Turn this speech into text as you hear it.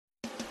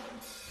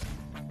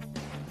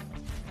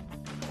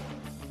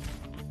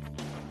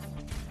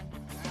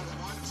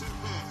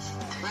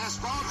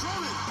Ball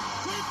driven.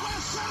 Deep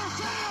left center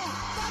field.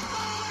 That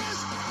ball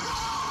is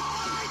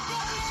gone. It's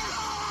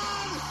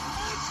gone.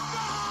 It's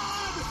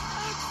gone.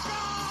 It's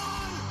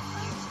gone.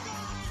 It's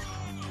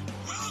gone.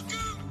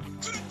 Welcome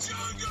to the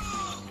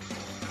jungle.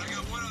 And I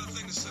got one other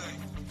thing to say.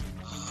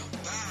 I'm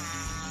back.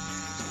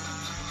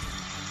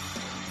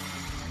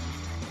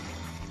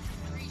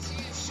 3-2.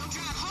 She'll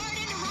drive hard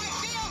into right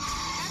field.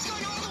 That's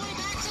going all the way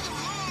back to the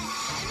wall.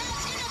 And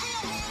that's going to be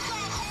a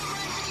walk-off home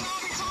run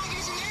for the Auburn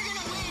Tigers, and they're going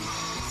to win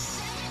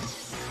 7-2.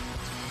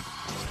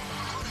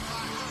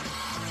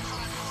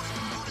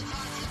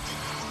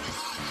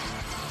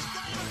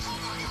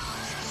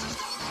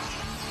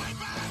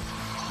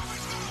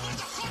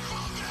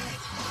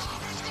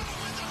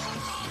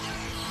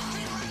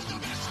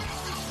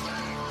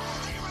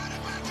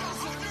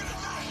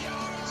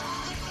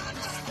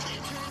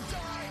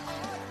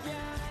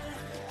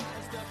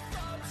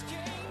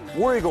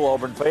 War Eagle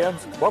Auburn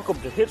fans,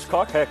 welcome to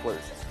Hitchcock Hecklers,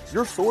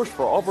 your source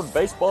for Auburn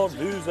baseball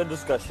news and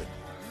discussion.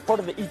 Part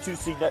of the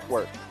E2C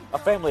Network, a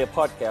family of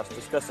podcasts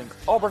discussing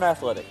Auburn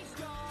athletics.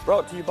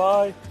 Brought to you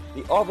by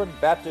the Auburn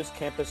Baptist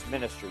Campus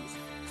Ministries,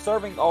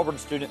 serving Auburn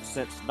students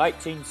since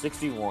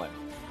 1961.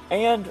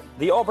 And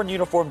the Auburn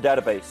Uniform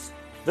Database.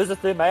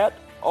 Visit them at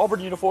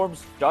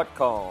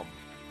auburnuniforms.com.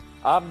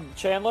 I'm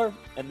Chandler,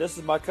 and this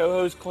is my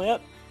co-host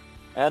Clint.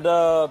 And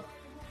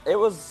it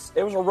was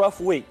a rough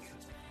week,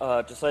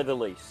 to say the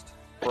least,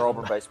 for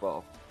Auburn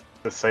baseball.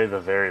 To say the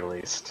very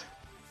least.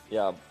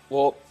 Yeah,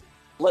 well,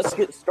 let's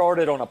get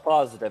started on a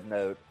positive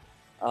note.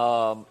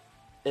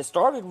 It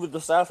started with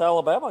the South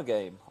Alabama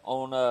game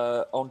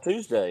on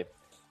Tuesday.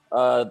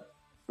 The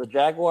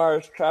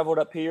Jaguars traveled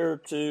up here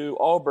to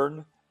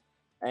Auburn,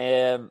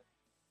 and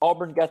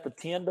Auburn got the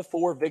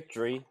 10-4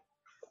 victory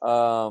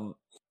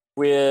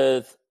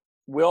with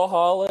Will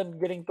Holland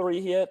getting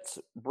 3 hits,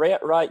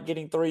 Brett Wright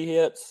getting 3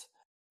 hits,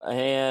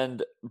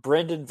 and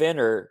Brendan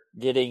Venner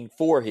getting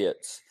 4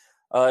 hits.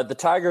 The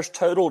Tigers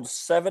totaled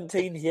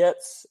 17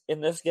 hits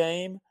in this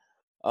game.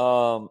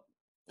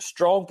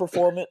 Strong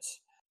performance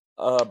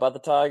by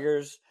the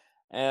Tigers,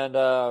 and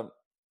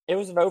it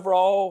was an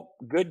overall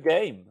good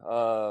game.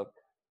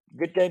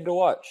 Good game to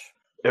watch.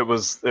 It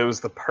was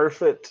the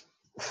perfect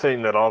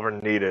thing that Auburn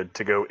needed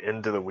to go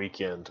into the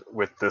weekend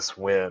with this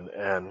win,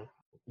 and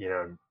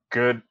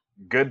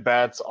good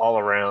bats all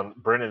around.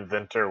 Brendan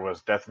Venter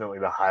was definitely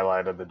the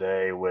highlight of the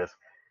day, with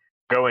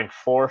going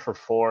 4 for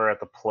 4 at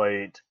the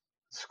plate,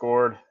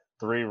 scored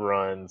 3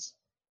 runs,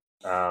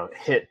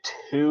 hit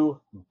 2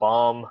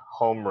 bomb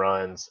home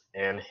runs,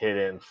 and hit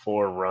in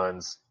 4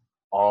 runs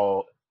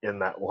all in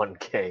that one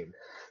game.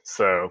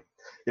 So,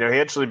 he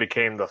actually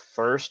became the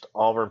first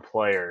Auburn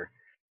player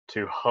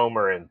to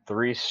homer in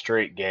 3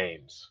 straight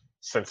games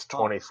since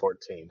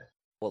 2014.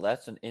 Well,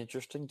 that's an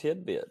interesting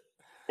tidbit.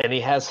 And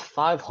he has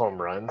 5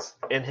 home runs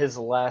in his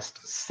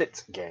last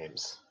 6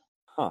 games.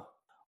 Huh.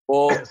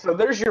 Well, so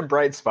there's your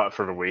bright spot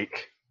for the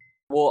week.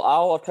 Well,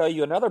 I'll tell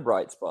you another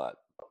bright spot.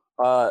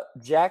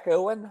 Jack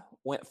Owen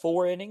went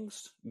 4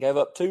 innings, gave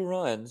up 2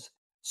 runs,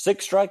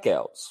 6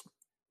 strikeouts.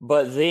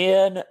 But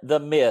then the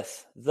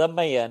myth, the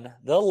man,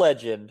 the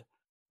legend,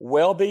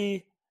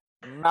 Welby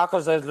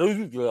Malkowski.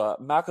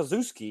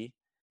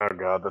 Oh,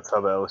 God, that's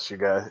how the LSU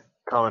guy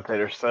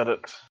commentator said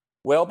it.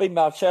 Welby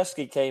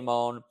Malkowski came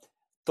on,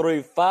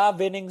 threw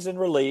 5 innings in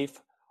relief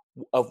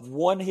of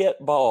 1 hit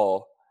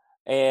ball,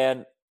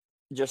 and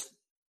just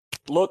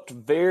looked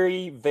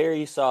very,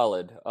 very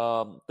solid.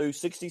 Threw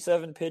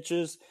 67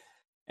 pitches,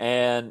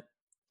 and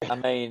I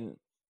mean,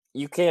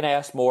 you can't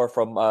ask more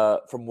from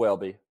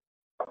Welby.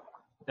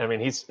 I mean,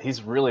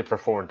 he's really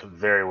performed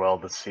very well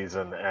this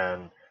season,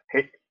 and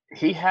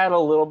he had a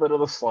little bit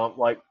of a slump,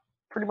 like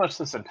pretty much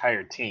this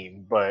entire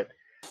team, but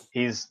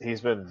he's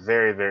been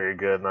very, very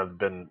good, and I've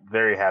been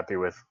very happy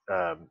with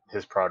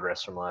his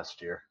progress from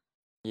last year.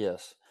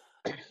 Yes.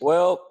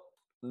 Well,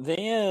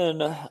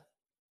 then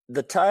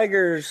the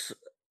Tigers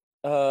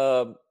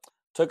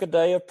took a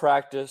day of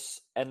practice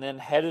and then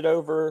headed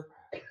over.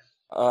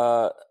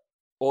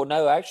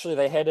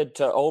 They headed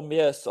to Ole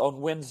Miss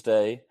on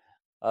Wednesday.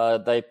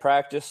 They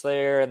practiced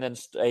there and then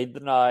stayed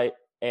the night.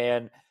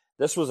 And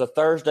this was a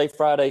Thursday,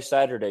 Friday,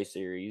 Saturday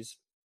series.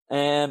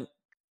 And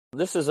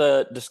this is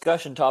a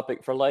discussion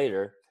topic for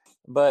later.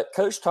 But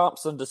Coach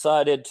Thompson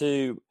decided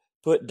to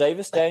put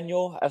Davis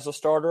Daniel as a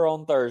starter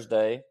on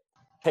Thursday,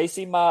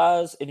 Casey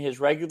Mize in his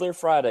regular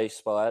Friday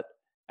spot,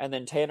 and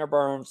then Tanner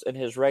Burns in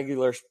his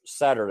regular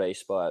Saturday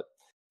spot.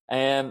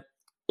 And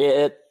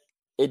it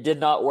did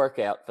not work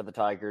out for the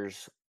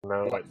Tigers.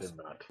 No, it did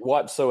not.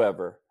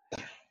 Whatsoever.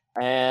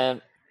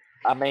 And,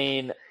 I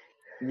mean,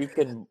 you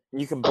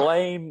can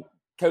blame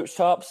Coach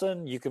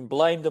Thompson, you can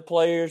blame the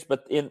players,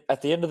 but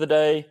at the end of the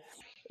day,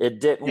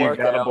 it didn't work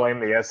out. You got to blame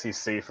the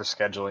SEC for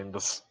scheduling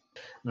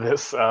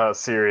this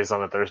series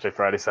on a Thursday,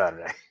 Friday,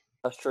 Saturday.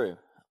 That's true.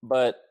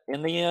 But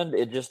in the end,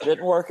 it just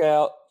didn't work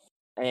out,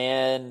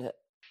 and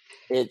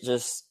it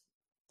just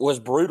was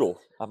brutal.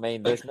 I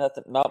mean, there's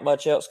not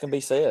much else can be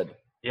said.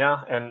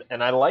 Yeah,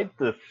 and I like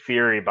the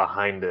theory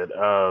behind it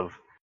of,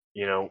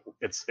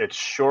 it's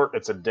short,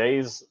 it's a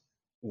day's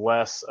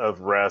less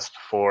of rest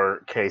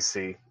for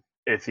Casey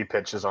if he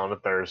pitches on a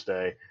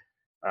Thursday.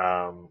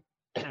 Um,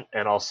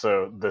 and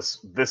also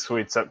this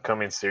week's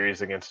upcoming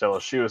series against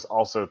LSU is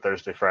also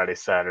Thursday, Friday,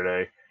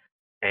 Saturday,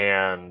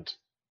 and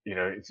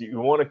you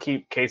want to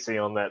keep Casey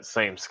on that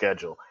same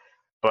schedule,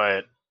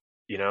 but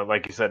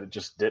like you said, it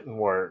just didn't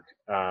work,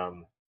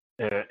 and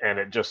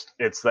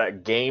it's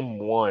that game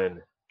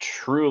one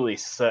truly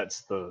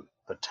sets the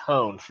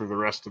tone for the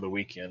rest of the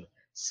weekend,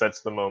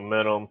 sets the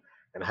momentum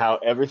and how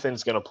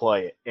everything's going to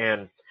play.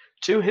 And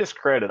to his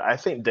credit, I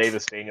think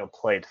Davis Daniel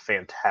played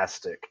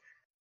fantastic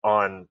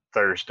on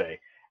Thursday,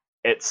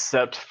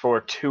 except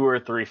for two or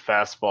three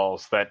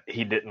fastballs that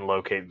he didn't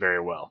locate very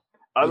well.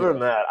 Other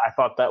than that, I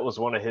thought that was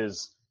one of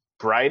his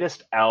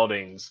brightest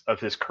outings of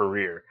his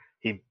career.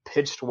 He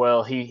pitched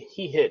well. He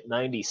hit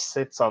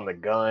 96 on the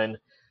gun.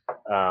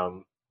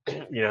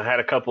 Had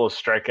a couple of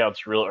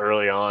strikeouts real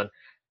early on,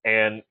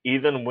 and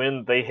even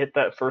when they hit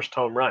that first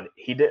home run,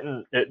 it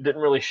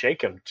didn't really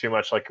shake him too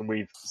much like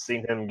we've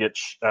seen him get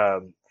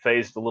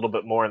phased a little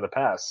bit more in the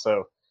past.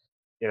 So,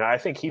 I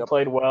think he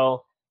played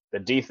well. The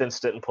defense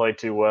didn't play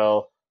too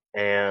well,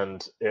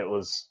 and it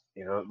was,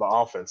 the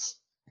offense.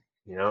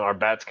 Our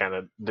bats kind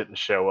of didn't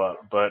show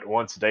up. But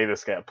once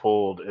Davis got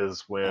pulled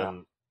is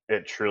when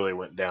it truly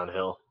went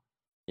downhill.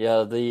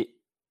 Yeah, the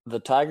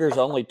Tigers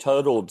only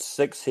totaled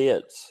 6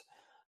 hits,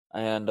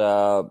 and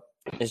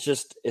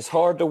it's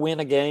hard to win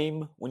a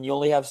game when you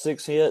only have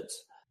 6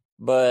 hits,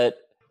 but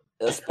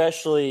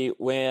especially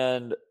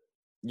when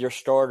your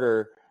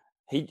starter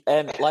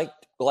and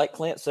like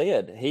Clint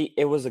said,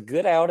 it was a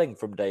good outing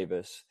from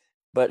Davis,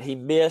 but he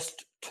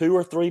missed 2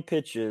 or 3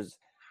 pitches,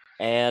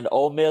 and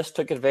Ole Miss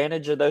took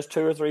advantage of those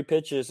 2 or 3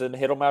 pitches and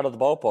hit them out of the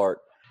ballpark.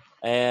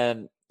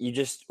 And you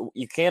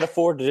can't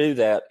afford to do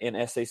that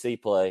in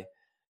SEC play.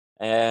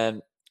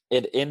 And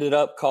it ended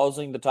up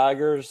causing the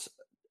Tigers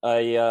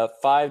a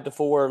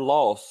 5-4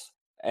 loss.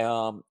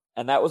 And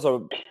that was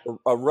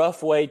a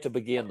rough way to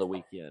begin the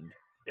weekend.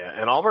 Yeah,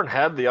 and Auburn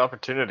had the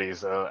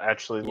opportunities.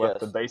 Actually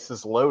left the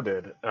bases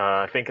loaded.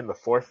 I think in the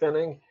 4th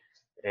inning,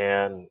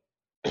 and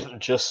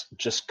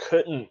just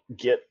couldn't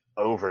get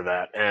over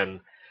that.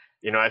 And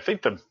I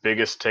think the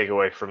biggest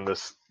takeaway from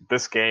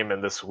this game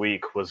and this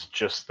week was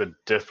just the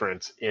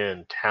difference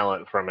in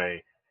talent from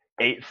a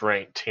 8th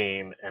ranked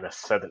team and a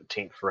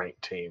 17th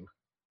ranked team.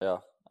 Yeah,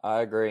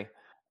 I agree.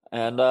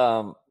 And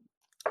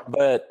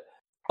but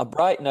a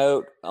bright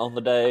note on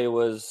the day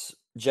was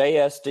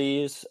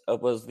JSD's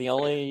was the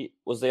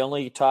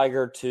only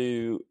Tiger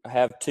to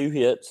have 2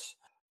 hits.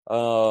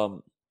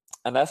 And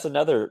that's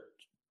another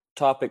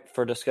topic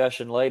for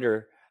discussion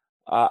later.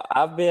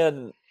 I've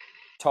been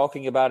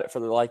talking about it for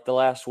the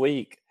last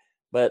week,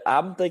 but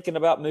I'm thinking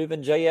about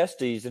moving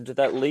JSD's into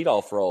that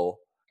leadoff role.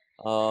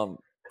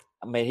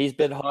 He's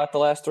been hot the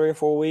last 3 or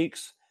 4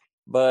 weeks,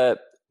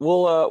 but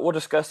we'll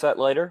discuss that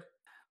later.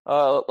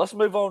 Let's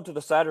move on to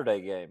the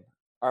Saturday game.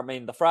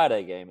 The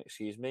Friday game,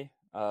 excuse me.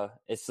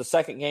 It's the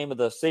second game of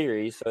the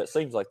series, so it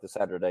seems like the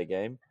Saturday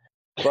game.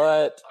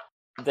 But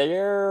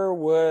there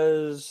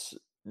was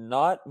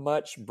not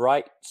much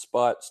bright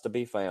spots to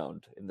be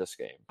found in this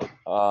game.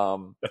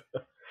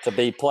 To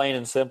be plain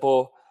and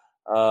simple,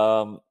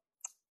 I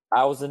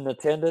was in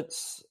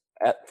attendance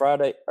at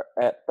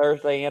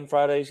Thursday and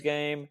Friday's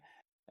game,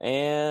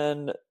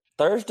 and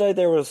Thursday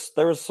there was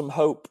some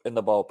hope in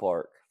the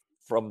ballpark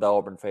from the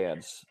Auburn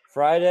fans.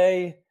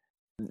 Friday,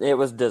 it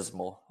was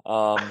dismal,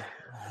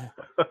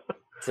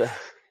 to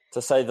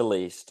say the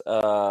least.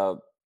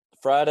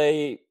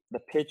 Friday, the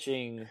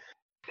pitching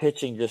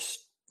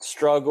just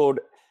struggled,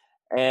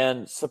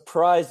 and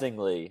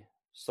surprisingly,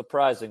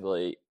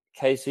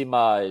 Casey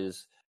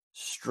Mize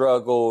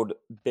struggled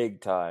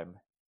big time.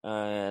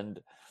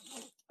 And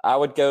I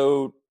would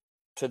go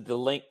to the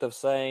length of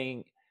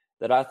saying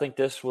that I think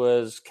this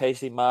was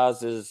Casey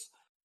Mize's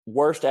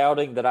worst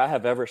outing that I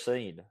have ever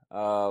seen.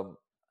 I've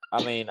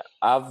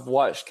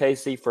watched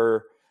Casey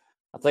for,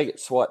 I think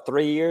it's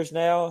 3 years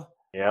now.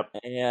 Yep.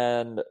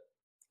 And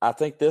I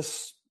think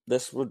this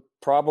would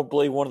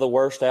probably one of the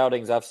worst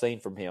outings I've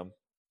seen from him.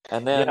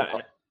 And then,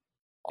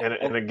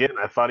 and again,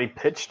 I thought he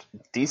pitched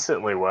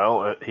decently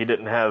well. He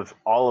didn't have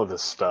all of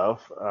his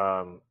stuff.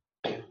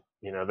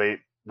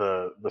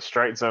 The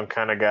strike zone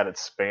kind of got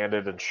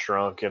expanded and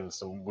shrunk in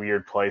some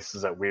weird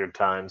places at weird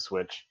times,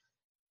 which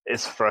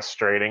is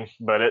frustrating.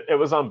 But it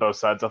was on both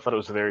sides. I thought it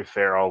was very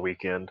fair all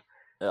weekend.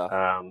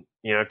 Yeah.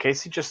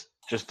 Casey just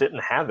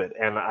didn't have it,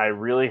 and I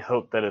really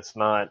hope that it's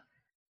not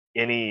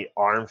any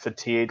arm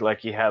fatigue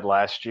like he had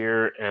last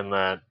year, and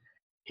that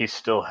he's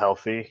still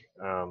healthy.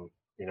 And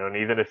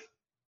even if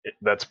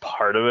that's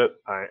part of it,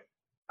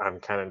 I'm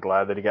kind of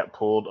glad that he got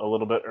pulled a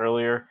little bit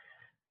earlier.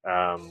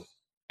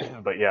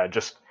 But yeah,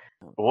 just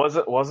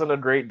wasn't a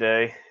great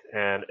day,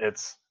 and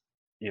it's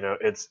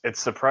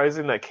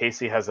surprising that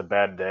Casey has a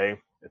bad day.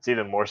 It's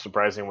even more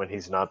surprising when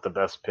he's not the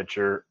best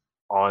pitcher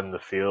on the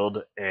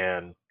field.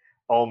 And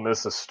Ole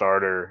Miss's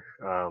starter,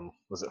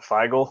 was it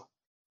Feigl?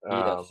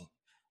 Yes.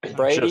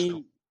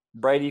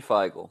 Brady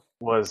Feigl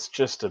was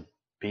just a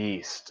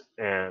beast,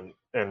 and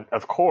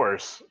of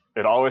course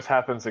it always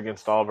happens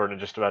against Auburn in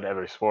just about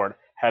every sport.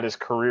 Had his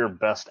career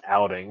best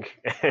outing,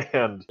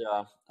 and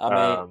Yeah, I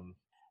mean, um,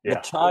 the yeah,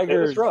 it's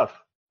Tigers,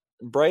 rough.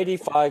 Brady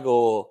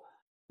Feigl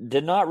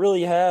did not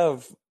really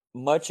have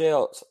much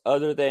else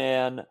other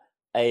than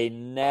a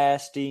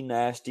nasty,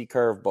 nasty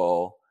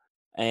curveball.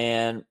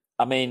 And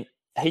I mean,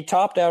 he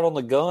topped out on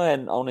the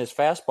gun on his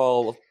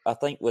fastball, I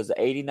think was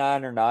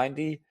 89 or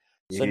 90.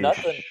 So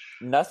Yeesh.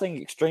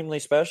 nothing extremely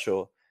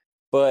special.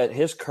 But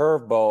his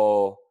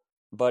curveball,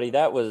 buddy,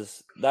 that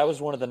was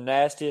one of the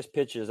nastiest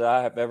pitches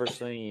I have ever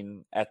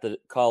seen at the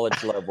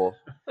college level.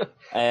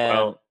 And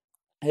Well,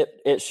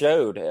 it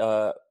showed.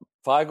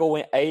 Feigl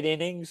went 8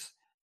 innings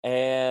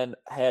and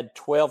had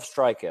 12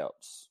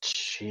 strikeouts.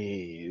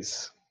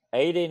 jeez.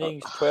 8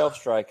 innings, 12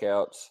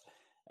 strikeouts,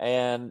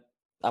 and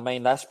I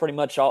mean that's pretty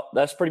much all.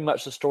 That's pretty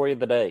much the story of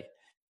the day.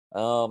 The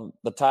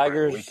Opening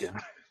Tigers, weekend.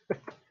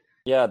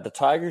 yeah, the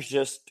Tigers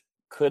just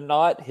could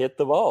not hit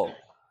the ball,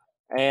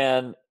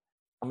 and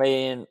I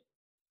mean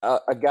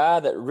a guy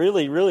that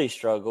really, really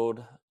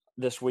struggled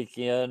this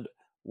weekend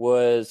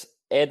was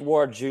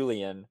Edouard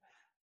Julian,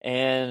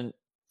 and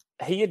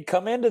he had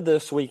come into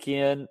this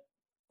weekend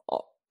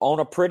on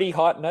a pretty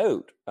hot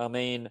note. I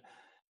mean,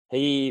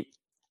 he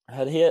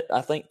had hit,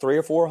 I think, 3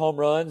 or 4 home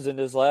runs in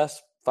his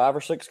last 5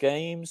 or 6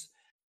 games,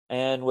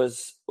 and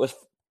was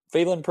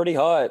feeling pretty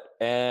hot.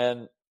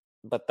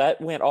 But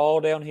that went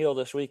all downhill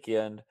this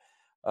weekend.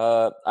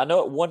 I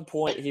know at one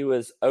point he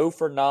was 0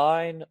 for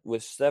 9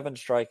 with 7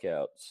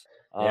 strikeouts.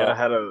 Yeah, I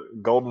had a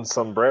golden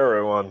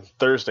sombrero on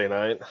Thursday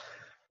night.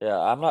 Yeah,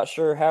 I'm not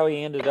sure how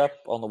he ended up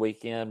on the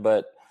weekend,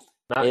 but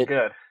Not it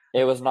good.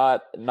 it was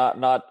not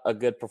a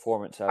good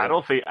performance out of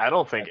I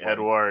don't think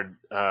Edward.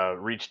 Edward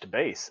reached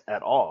base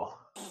at all.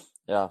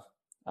 Yeah,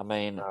 I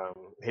mean,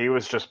 He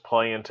was just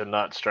playing to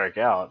not strike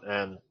out,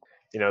 and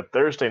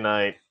Thursday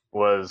night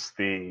was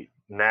the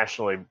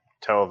nationally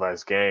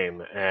televised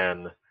game,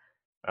 and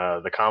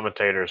the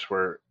commentators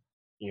were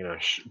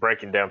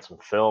breaking down some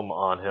film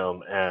on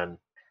him and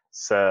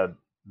said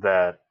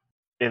that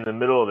in the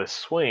middle of this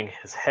swing,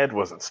 his head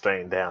wasn't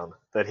staying down,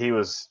 that he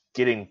was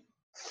getting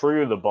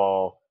through the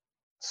ball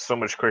so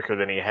much quicker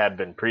than he had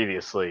been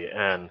previously.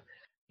 And,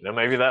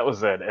 maybe that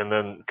was it. And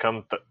then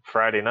come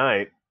Friday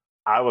night,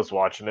 I was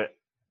watching it.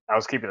 I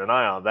was keeping an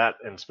eye on that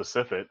in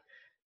specific,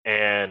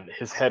 and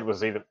his head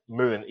was even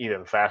moving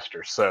even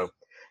faster. So,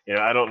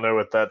 I don't know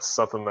if that's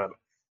something that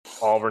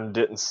Auburn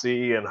didn't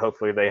see, and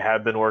hopefully they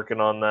have been working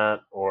on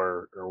that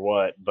or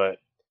what. But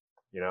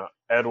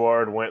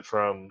Edward went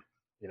from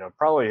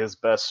probably his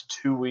best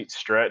 2 week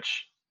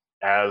stretch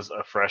as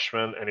a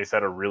freshman, and he's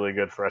had a really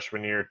good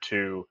freshman year,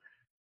 to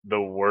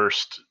the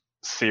worst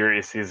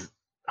series he's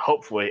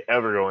hopefully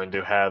ever going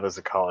to have as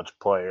a college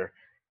player.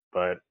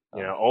 But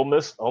Ole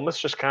Miss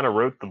just kind of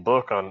wrote the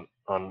book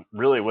on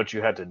really what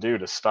you had to do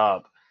to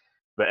stop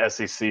the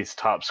SEC's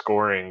top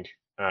scoring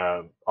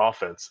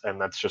offense, and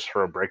that's just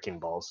throw breaking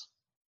balls.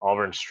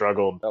 Auburn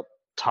struggled yep.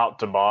 top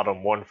to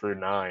bottom, 1 through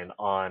 9,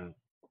 on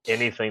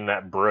anything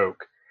that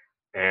broke,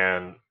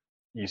 and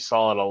you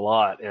saw it a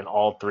lot in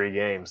all 3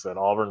 games that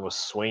Auburn was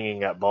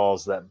swinging at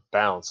balls that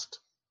bounced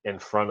in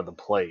front of the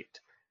plate.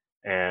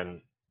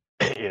 And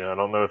I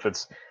don't know if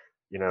it's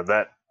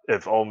that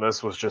if Ole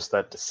Miss was just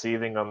that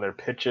deceiving on their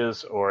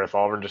pitches, or if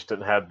Auburn just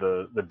didn't have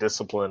the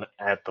discipline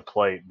at the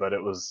plate. But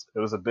it was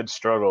a big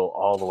struggle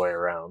all the way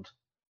around.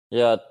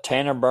 Yeah,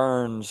 Tanner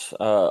Burns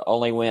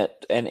only went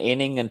an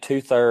inning and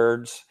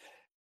 2/3,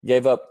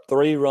 gave up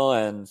 3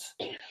 runs,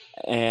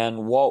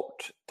 and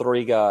walked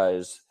 3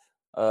 guys.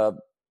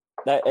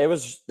 That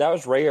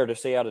was rare to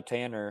see out of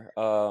Tanner.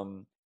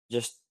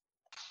 Just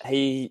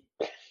he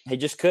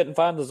just couldn't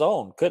find the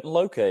zone, couldn't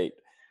locate,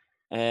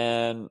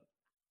 and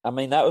I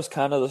mean that was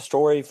kind of the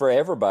story for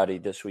everybody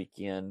this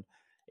weekend.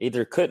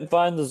 Either couldn't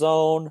find the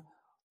zone,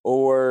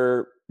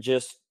 or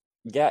just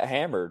got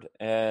hammered.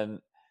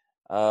 And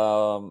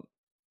um,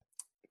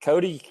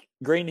 Cody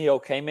Greenhill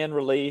came in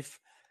relief,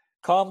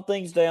 calmed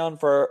things down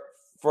for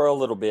a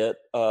little bit.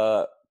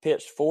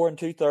 Pitched 4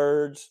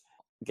 2/3,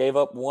 gave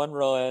up 1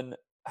 run,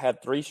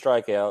 had 3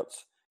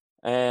 strikeouts,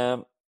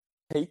 and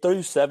he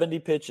threw 70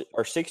 pitches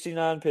or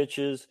 69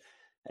 pitches,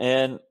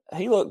 and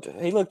he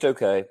looked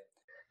okay.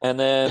 And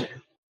then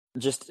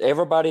just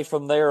everybody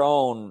from there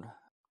on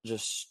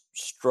just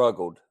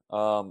struggled.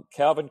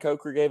 Calvin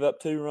Coker gave up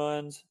 2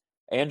 runs.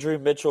 Andrew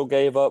Mitchell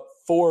gave up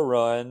 4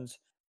 runs.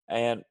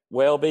 And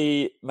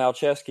Welby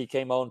Malcheski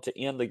came on to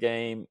end the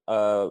game,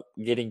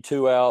 getting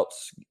 2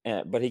 outs,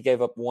 but he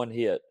gave up 1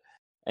 hit.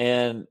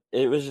 And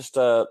it was just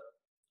a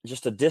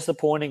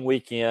disappointing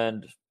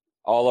weekend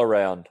all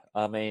around.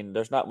 I mean,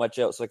 there's not much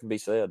else that can be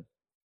said.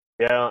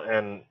 Yeah,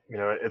 and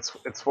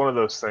it's one of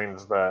those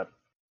things that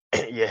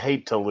you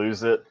hate to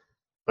lose it,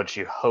 but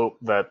you hope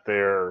that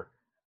there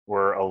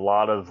were a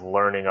lot of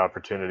learning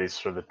opportunities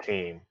for the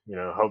team.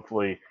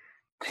 Hopefully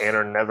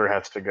Tanner never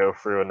has to go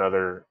through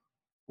another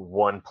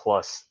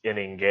 1+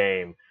 inning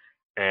game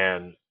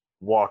and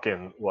walk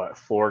in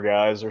 4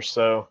 guys or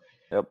so.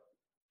 Yep.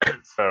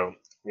 So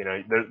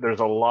there's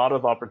a lot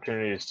of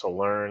opportunities to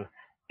learn,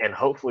 and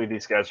hopefully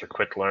these guys are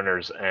quick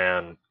learners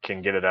and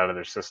can get it out of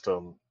their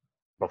system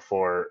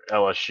before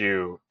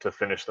LSU to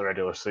finish the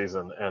regular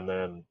season and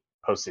then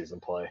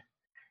postseason play.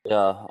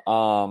 Yeah,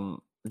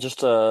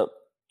 just a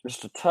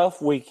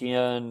tough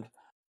weekend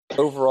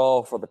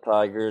overall for the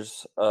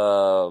Tigers.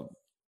 I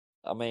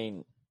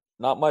mean,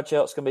 not much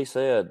else can be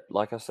said.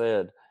 Like I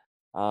said,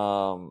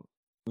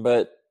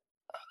 but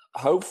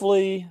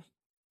hopefully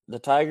the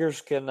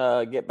Tigers can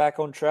get back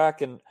on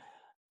track and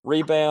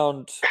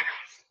rebound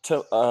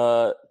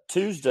to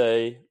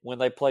Tuesday when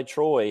they play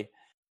Troy,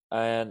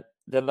 and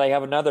then they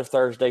have another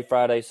Thursday,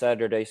 Friday,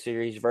 Saturday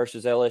series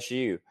versus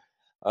LSU.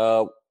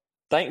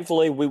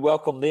 Thankfully, we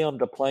welcome them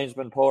to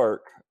Plainsman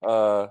Park,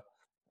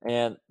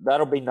 and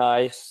that'll be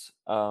nice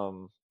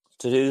to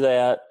do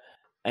that.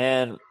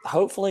 And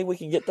hopefully, we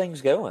can get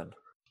things going.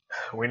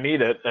 We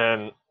need it,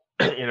 and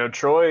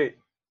Troy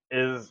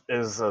is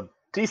a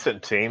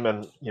decent team,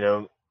 and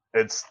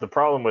it's the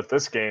problem with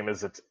this game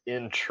is it's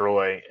in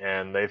Troy,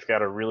 and they've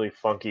got a really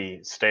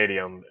funky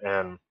stadium,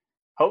 and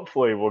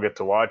hopefully we'll get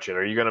to watch it.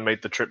 Are you going to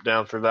make the trip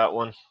down for that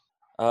one?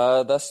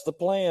 That's the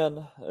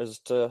plan, is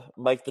to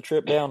make the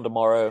trip down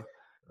tomorrow.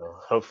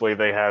 Hopefully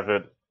they have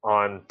it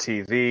on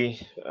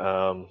TV.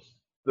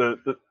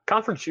 The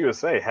Conference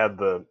USA had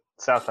the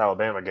South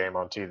Alabama game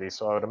on TV,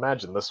 so I would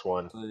imagine this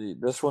one's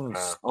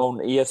on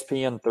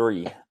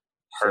ESPN3.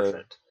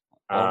 Perfect.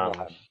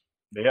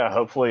 Yeah,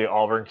 hopefully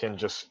Auburn can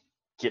just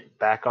get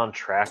back on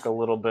track a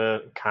little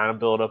bit, kind of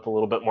build up a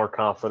little bit more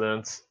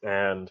confidence,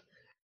 and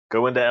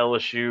go into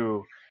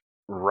LSU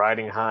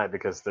riding high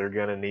because they're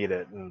going to need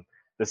it. And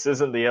this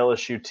isn't the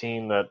LSU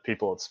team that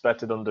people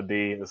expected them to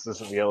be. This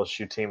isn't the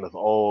LSU team of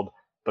old,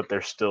 but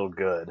they're still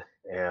good.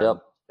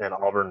 And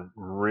Auburn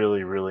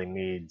really, really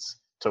needs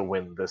to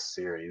win this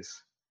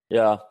series.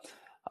 Yeah,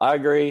 I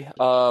agree.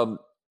 Well,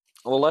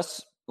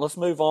 let's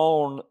move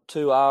on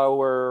to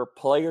our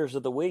players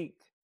of the week.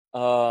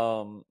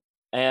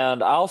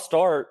 And I'll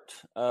start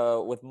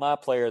with my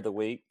player of the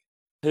week,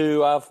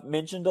 who I've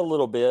mentioned a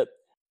little bit,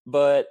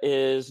 but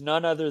is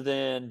none other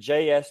than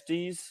Jay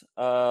Estes.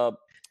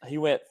 He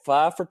went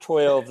 5 for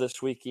 12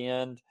 this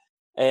weekend,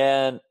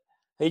 and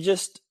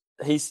he's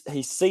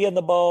seeing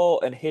the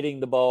ball and hitting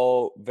the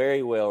ball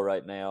very well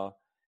right now,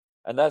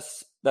 and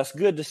that's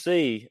good to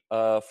see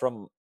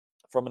from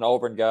an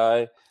Auburn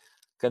guy,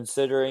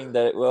 considering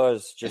that it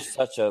was just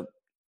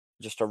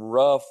a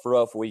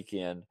rough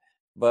weekend.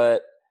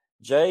 But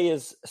Jay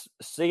is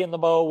seeing the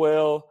ball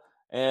well,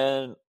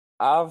 and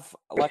I've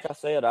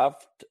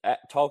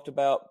talked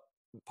about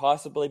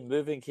possibly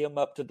moving him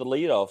up to the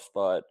leadoff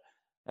spot,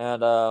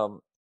 and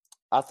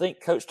I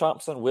think Coach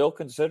Thompson will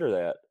consider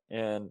that,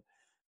 and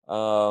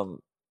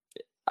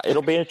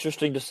it'll be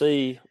interesting to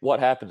see what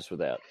happens with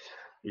that.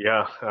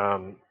 Yeah,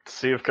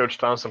 see if Coach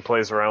Thompson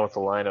plays around with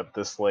the lineup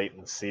this late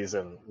in the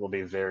season will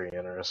be very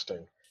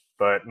interesting.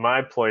 But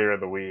my player of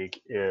the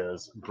week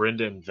is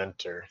Brendan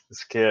Venter.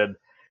 This kid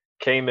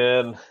came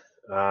in,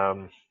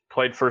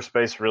 played first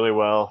base really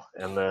well,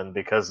 and then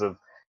because of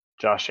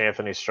Josh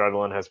Anthony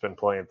struggling, has been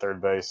playing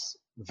third base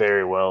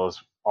very well as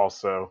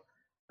also.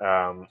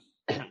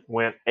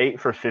 Went 8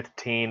 for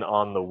 15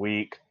 on the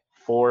week,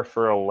 4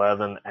 for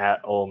 11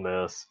 at Ole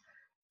Miss,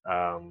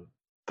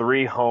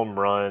 3 home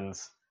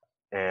runs,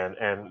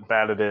 and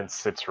batted in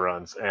 6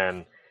 runs,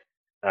 and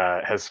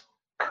has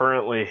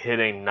currently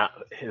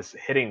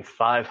hitting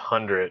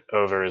 500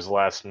 over his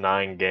last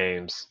 9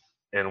 games,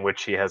 in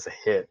which he has a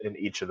hit in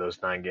each of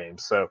those 9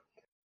 games. So,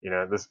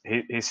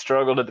 he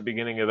struggled at the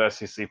beginning of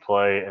SEC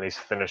play, and he's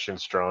finishing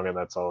strong, and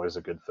that's always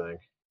a good thing.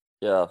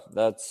 Yeah,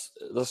 that's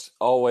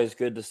always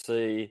good to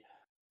see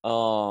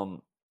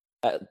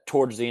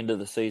towards the end of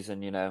the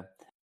season,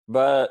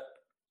 But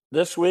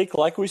this week,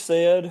 like we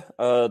said,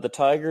 the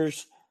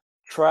Tigers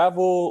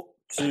travel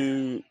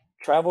to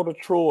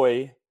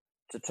Troy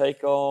to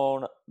take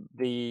on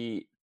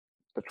the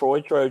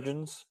Troy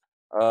Trojans.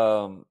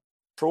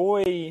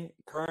 Troy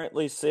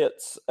currently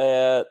sits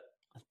at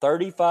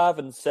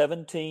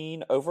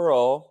 35-17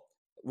 overall,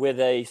 with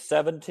a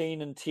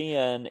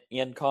 17-10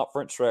 in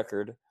conference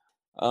record.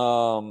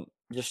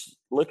 Just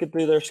looking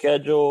through their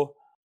schedule,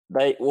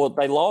 they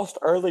lost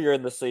earlier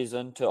in the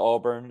season to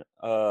Auburn,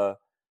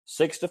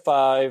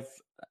 6-5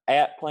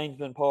 at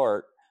Plainsman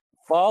Park.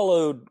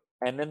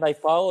 And then they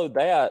followed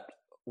that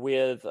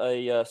with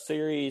a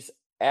series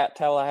at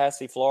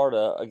Tallahassee,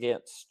 Florida,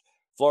 against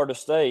Florida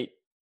State,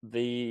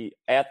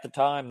 at the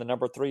time the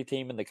number 3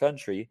 team in the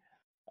country,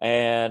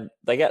 and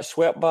they got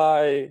swept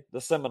by the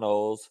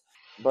Seminoles.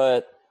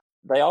 But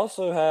they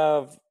also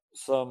have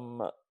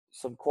some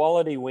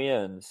quality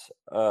wins.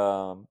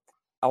 I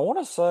want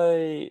to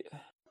say,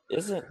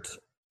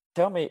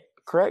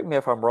 correct me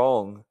if I'm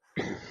wrong,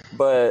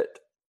 but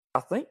I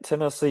think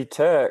Tennessee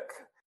Tech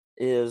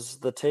is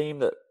the team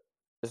that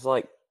is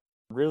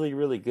really,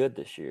 really good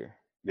this year.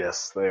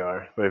 Yes, they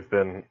are. They've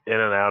been in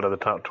and out of the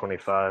top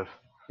 25.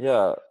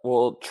 Yeah,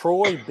 well,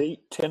 Troy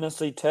beat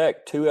Tennessee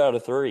Tech 2 out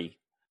of 3.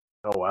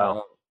 Oh,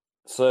 wow.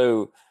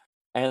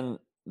 And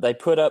they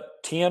put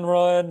up 10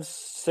 runs,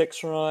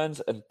 6 runs,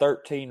 and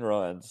 13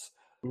 runs.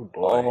 Ooh,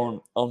 boy.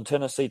 on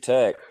Tennessee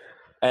Tech,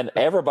 and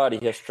everybody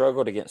has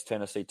struggled against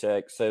Tennessee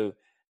Tech. So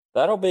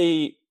that'll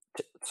be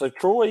so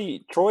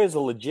Troy is a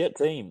legit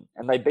team,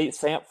 and they beat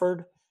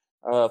Samford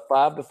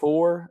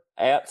 5-4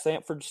 at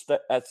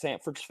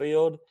Sanford's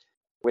Field,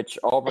 which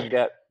Auburn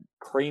got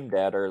creamed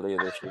at earlier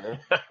this year.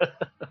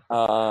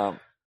 And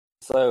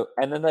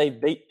then they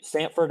beat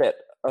Samford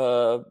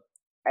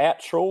at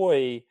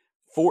Troy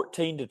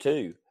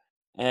 14-2,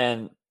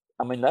 and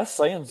I mean that's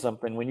saying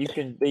something when you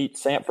can beat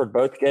Samford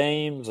both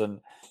games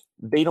and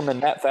beat them in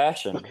that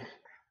fashion.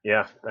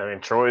 Yeah, I mean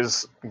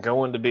Troy's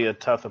going to be a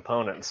tough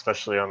opponent,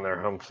 especially on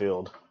their home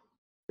field.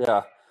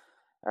 Yeah,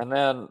 and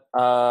then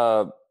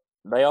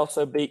they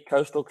also beat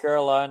Coastal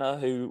Carolina,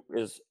 who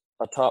is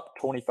a top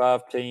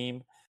 25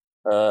 team,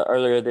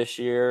 earlier this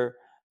year,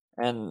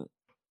 and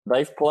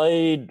they've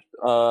played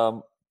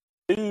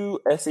two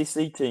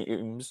SEC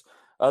teams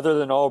other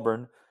than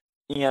Auburn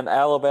in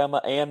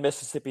Alabama and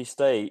Mississippi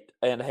State,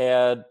 and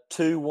had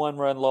 2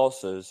 one-run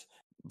losses.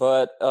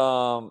 But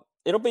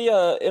it'll be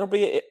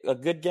a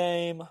good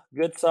game,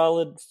 good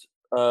solid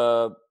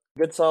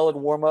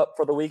warm up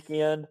for the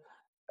weekend,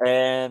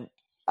 and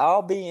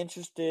I'll be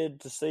interested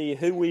to see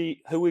who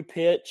we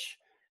pitch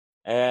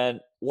and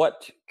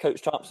what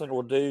Coach Thompson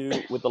will do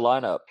with the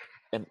lineup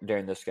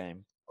during this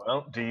game.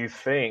 Well, do you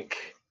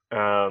think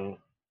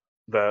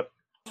that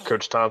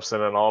Coach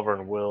Thompson and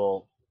Auburn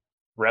will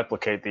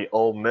replicate the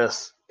Ole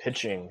Miss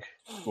pitching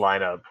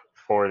lineup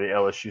for the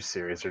LSU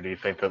series, or do you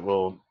think that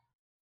we'll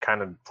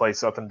kind of play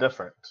something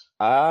different?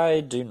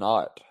 I do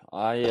not.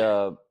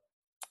 I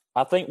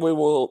think we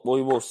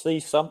will see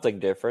something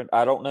different.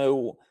 I don't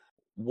know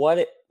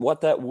what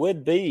that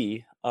would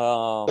be.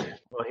 Well,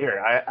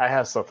 here I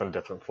have something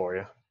different for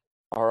you.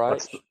 All right.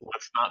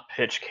 Let's not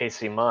pitch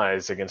Casey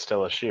Mize against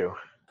LSU.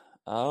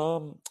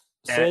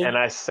 See, And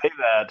I say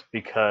that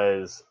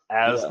because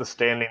as Yeah. the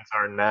standings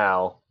are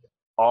now,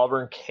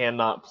 Auburn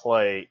cannot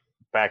play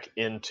back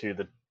into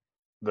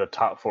the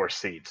top 4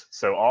 seats.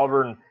 So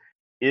Auburn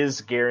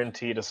is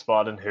guaranteed a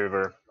spot in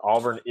Hoover.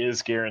 Auburn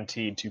is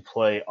guaranteed to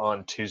play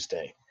on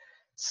Tuesday.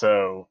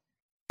 So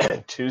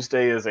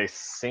Tuesday is a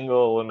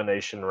single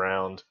elimination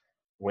round.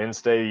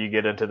 Wednesday you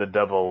get into the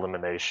double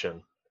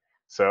elimination.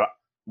 So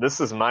this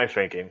is my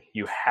thinking.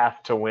 You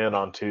have to win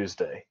on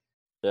Tuesday.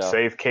 yeah.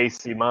 Save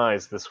Casey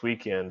Mize this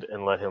weekend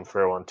and let him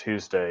throw on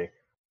Tuesday,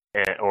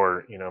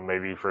 or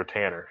maybe for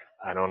Tanner.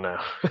 I don't know.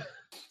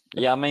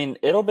 Yeah, I mean,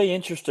 it'll be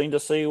interesting to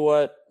see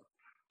what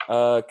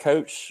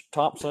Coach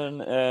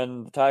Thompson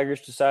and the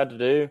Tigers decide to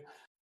do.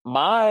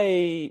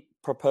 My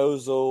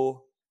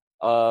proposal,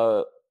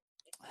 and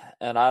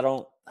I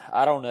don't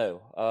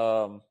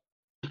know,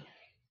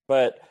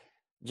 but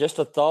just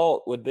a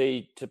thought would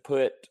be to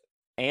put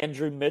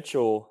Andrew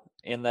Mitchell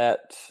in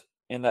that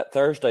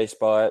Thursday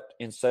spot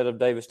instead of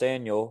Davis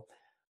Daniel.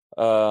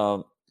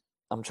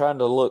 I'm trying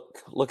to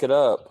look it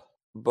up,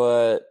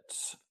 but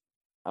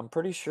I'm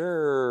pretty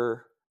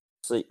sure.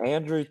 See,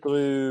 Andrew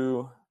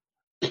threw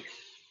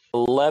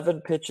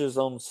 11 pitches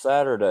on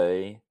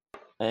Saturday,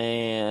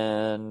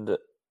 and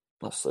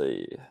let's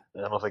see.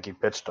 I don't think he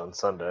pitched on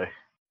Sunday.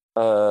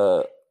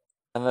 And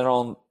then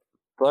on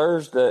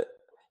Thursday,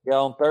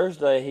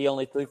 he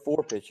only threw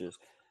 4 pitches.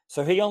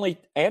 So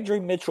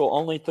Andrew Mitchell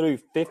only threw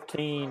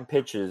 15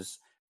 pitches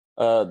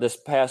this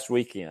past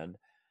weekend.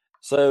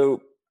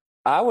 So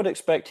I would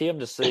expect him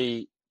to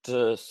see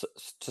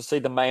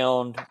the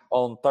mound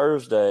on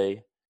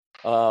Thursday,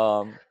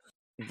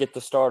 get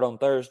the start on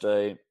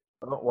Thursday.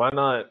 Why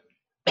not?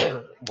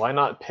 Why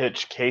not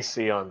pitch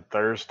Casey on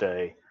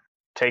Thursday?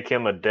 Take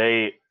him a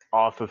day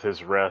off of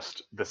his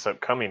rest this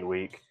upcoming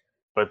week,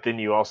 but then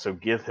you also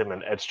give him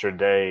an extra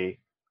day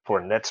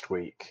for next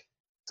week.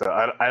 So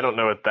I don't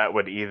know if that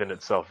would even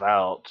itself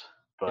out.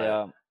 But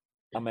Yeah,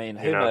 I mean,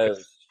 who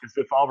knows? Because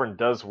if Auburn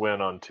does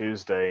win on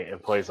Tuesday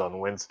and plays on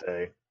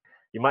Wednesday,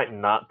 you might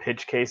not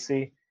pitch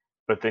Casey,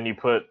 but then you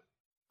put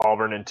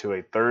Auburn into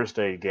a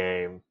Thursday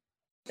game,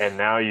 and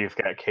now you've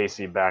got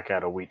Casey back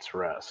at a week's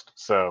rest.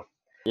 So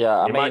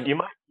Yeah, you might.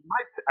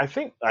 I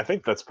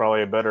think that's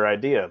probably a better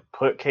idea.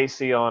 Put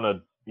Casey on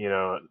an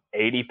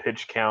 80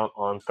 pitch count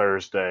on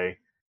Thursday.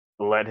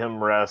 Let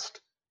him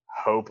rest.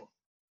 Hope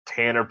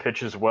Tanner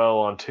pitches well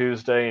on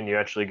Tuesday, and you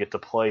actually get to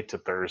play to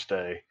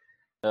Thursday,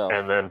 yeah.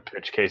 and then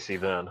pitch Casey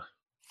then.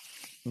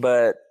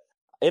 But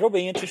it'll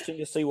be interesting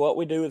to see what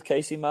we do with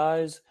Casey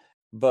Mize.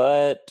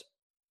 But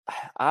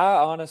I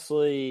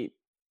honestly,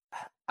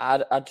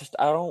 I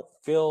don't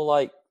feel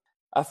like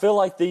I feel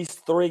like these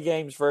 3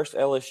 games versus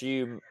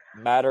LSU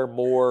matter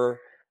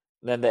more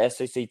than the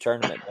SEC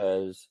tournament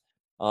does.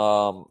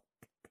 I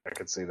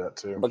could see that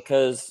too.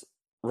 Because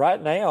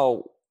right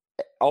now,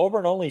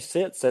 Auburn only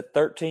sits at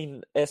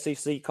 13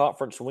 SEC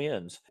conference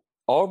wins.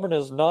 Auburn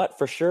is not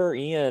for sure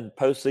in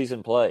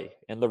postseason play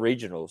in the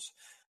regionals.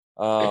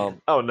 Oh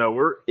no,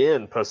 we're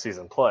in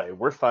postseason play.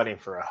 We're fighting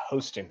for a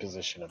hosting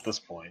position at this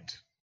point.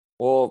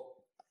 Well,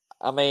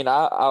 I mean,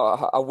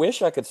 I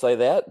wish I could say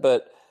that,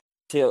 but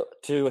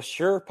to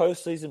assure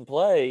postseason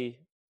play,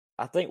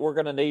 I think we're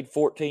going to need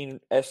 14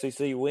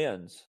 SEC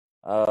wins.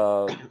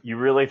 You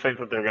really think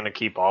that they're going to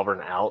keep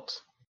Auburn out?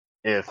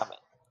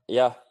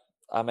 Yeah,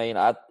 I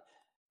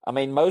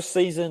mean, most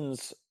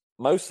seasons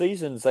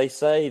they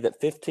say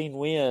that 15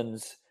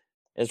 wins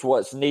is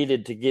what's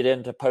needed to get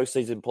into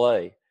postseason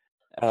play.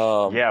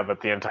 Yeah,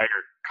 but the entire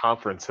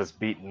conference has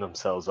beaten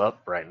themselves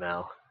up right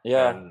now.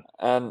 Yeah,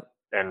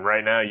 and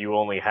right now you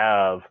only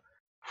have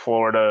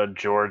Florida,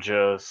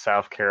 Georgia,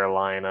 South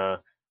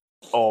Carolina,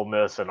 Ole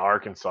Miss, and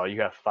Arkansas.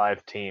 You have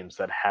 5 teams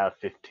that have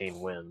 15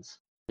 wins.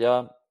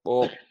 Yeah,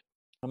 well,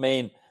 I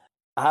mean,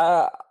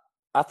 I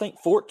think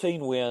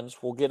 14 wins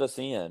will get us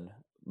in,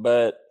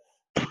 but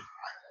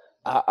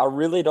I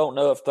really don't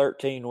know if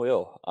 13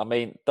 will. I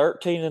mean,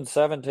 13 and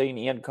 17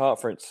 in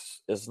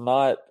conference is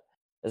not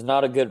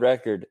a good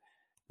record,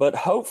 but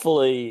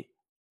hopefully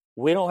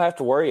we don't have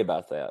to worry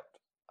about that.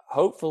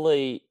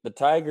 Hopefully the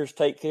Tigers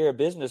take care of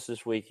business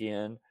this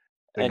weekend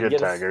The and good get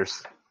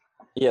Tigers.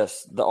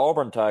 yes, the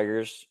Auburn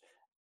Tigers,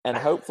 and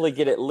hopefully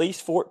get at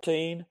least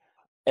 14,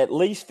 at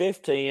least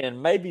 15,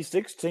 and maybe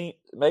 16,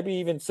 maybe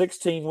even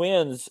 16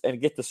 wins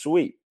and get the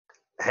sweep.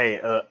 Hey,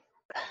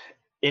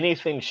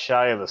 anything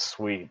shy of a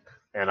sweep,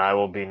 and I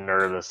will be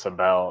nervous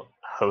about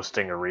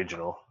hosting a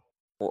regional.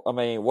 I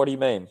mean, what do you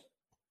mean?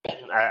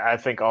 I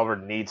think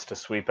Auburn needs to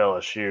sweep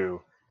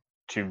LSU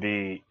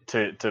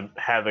to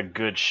have a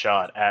good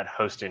shot at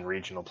hosting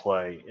regional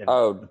play.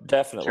 Oh,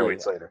 definitely. 2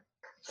 weeks later.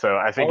 So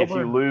I think if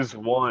you lose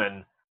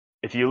one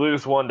to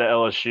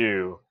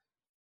LSU,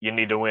 you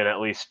need to win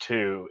at least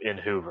 2 in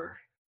Hoover.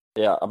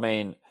 Yeah, I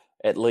mean,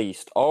 at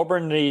least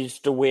Auburn needs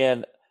to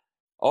win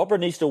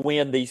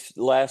these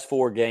last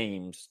 4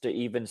 games to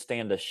even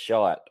stand a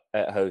shot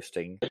at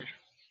hosting.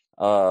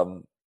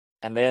 And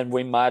then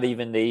we might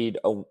even need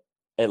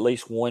at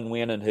least 1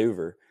 win in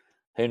Hoover.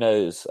 Who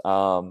knows?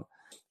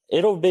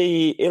 It'll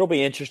be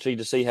interesting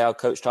to see how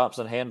Coach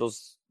Thompson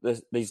handles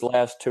these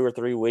last 2 or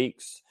 3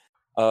 weeks.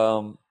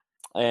 And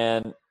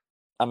I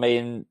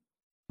mean,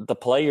 the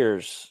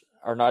players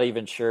are not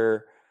even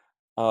sure.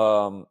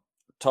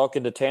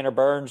 Talking to Tanner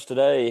Burns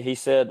today, he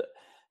said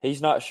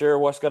he's not sure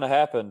what's going to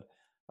happen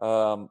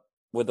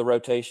with the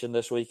rotation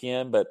this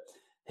weekend, but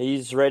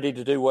he's ready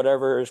to do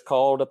whatever is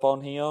called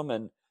upon him.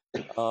 And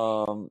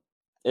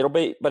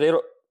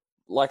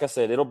like I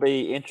said, it'll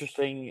be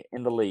interesting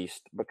in the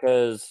least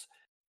because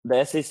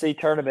the SEC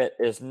tournament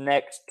is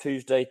next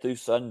Tuesday through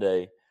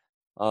Sunday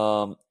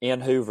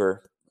in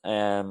Hoover,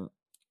 and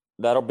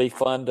that'll be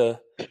fun to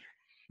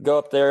go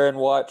up there and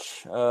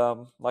watch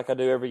like I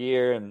do every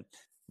year.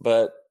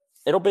 But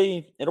it'll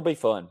be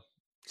fun.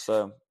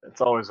 So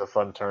it's always a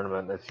fun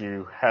tournament. If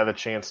you have a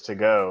chance to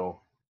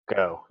go.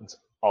 It's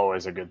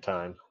always a good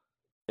time.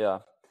 Yeah.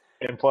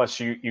 And plus,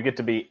 you get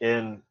to be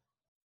in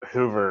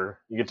Hoover,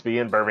 you get to be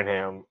in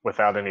Birmingham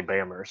without any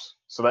Bammers,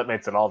 so that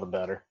makes it all the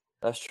better.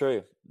 That's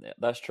true.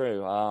 That's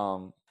true.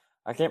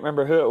 I can't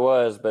remember who it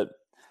was, but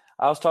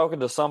I was talking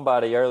to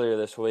somebody earlier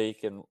this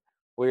week, and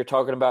we were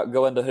talking about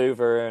going to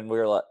Hoover, and we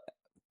were like,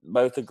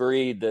 both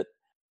agreed that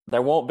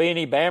there won't be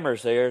any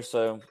Bammers there,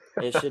 so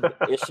it should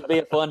be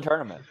a fun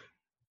tournament.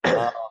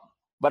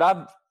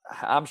 But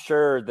I'm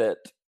sure that,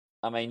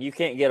 I mean, you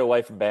can't get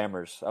away from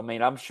Bammers. I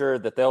mean, I'm sure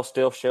that they'll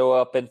still show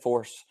up in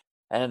force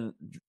and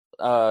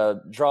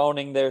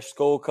drawing their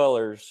school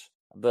colors,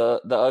 the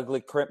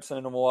ugly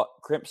crimson and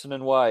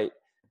white,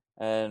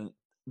 and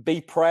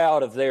be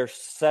proud of their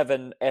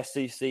 7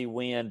 SEC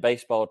win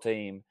baseball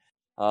team.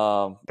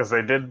 Because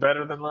they did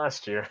better than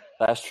last year.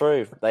 That's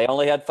true. They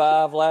only had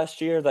 5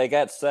 last year. They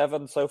got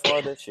 7 so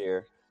far this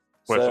year.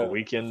 With a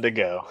weekend to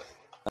go.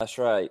 That's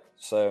right.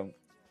 So,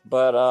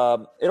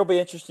 but it'll be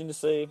interesting to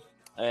see,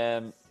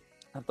 and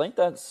I think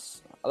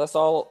that's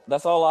all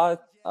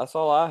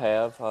I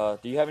have.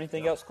 Do you have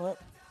anything else, Clint?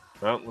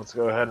 Well, let's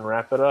go ahead and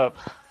wrap it up.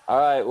 All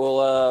right.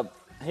 Well,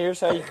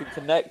 here's how you can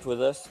connect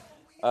with us.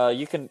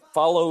 You can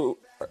follow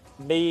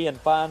me and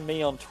find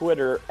me on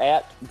Twitter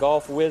at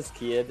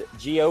GolfWizKid,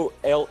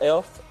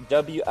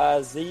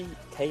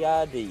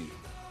 GolfWizKid.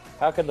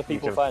 How can the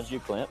people find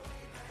you, Clint?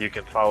 You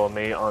can follow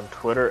me on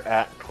Twitter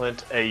at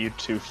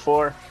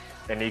ClintAU24,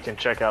 and you can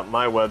check out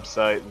my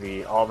website,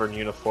 the Auburn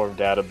Uniform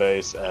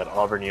Database, at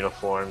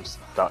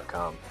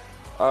auburnuniforms.com.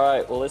 All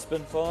right. Well, it's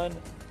been fun,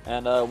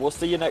 and we'll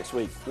see you next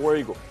week. War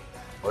Eagle.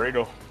 War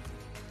Eagle.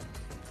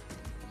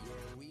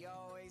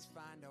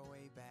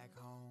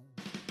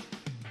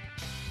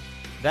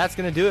 That's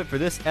going to do it for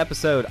this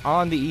episode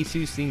on the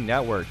E2C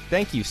Network.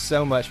 Thank you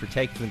so much for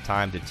taking the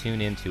time to tune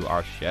into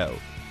our show.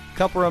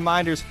 Couple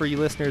reminders for you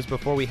listeners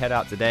before we head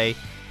out today.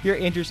 If you're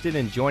interested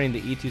in joining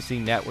the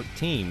E2C Network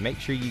team,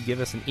 make sure you give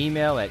us an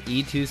email at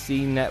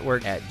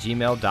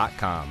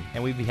e2cnetwork@gmail.com,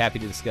 and we'd be happy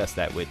to discuss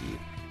that with you.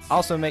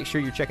 Also, make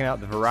sure you're checking out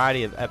the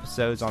variety of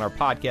episodes on our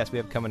podcast we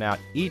have coming out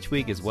each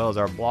week, as well as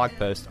our blog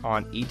post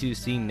on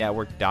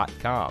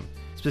e2cnetwork.com.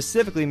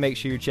 Specifically, make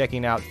sure you're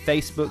checking out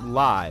Facebook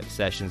Live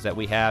sessions that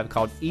we have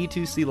called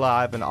E2C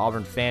Live and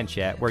Auburn Fan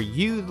Chat, where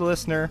you, the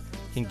listener,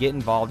 can get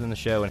involved in the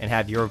show and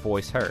have your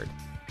voice heard.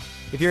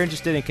 If you're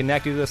interested in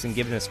connecting with us and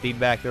giving us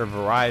feedback, there are a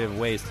variety of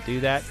ways to do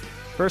that.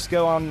 First,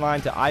 go online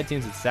to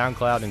iTunes and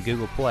SoundCloud and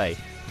Google Play.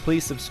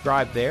 Please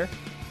subscribe there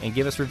and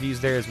give us reviews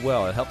there as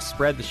well. It helps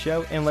spread the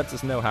show and lets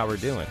us know how we're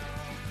doing.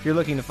 If you're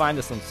looking to find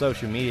us on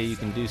social media, you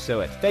can do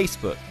so at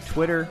Facebook,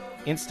 Twitter,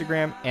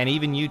 Instagram, and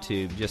even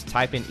YouTube. Just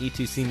type in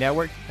E2C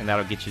Network, and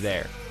that'll get you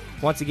there.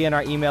 Once again,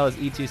 our email is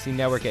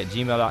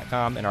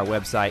e2cnetwork@gmail.com and our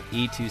website,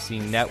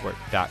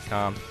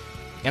 e2cnetwork.com.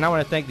 And I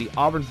want to thank the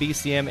Auburn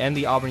BCM and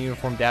the Auburn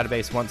Uniform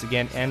Database once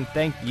again, and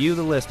thank you,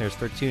 the listeners,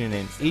 for tuning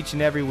in each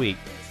and every week.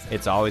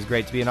 It's always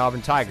great to be an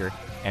Auburn Tiger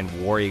and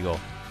War Eagle.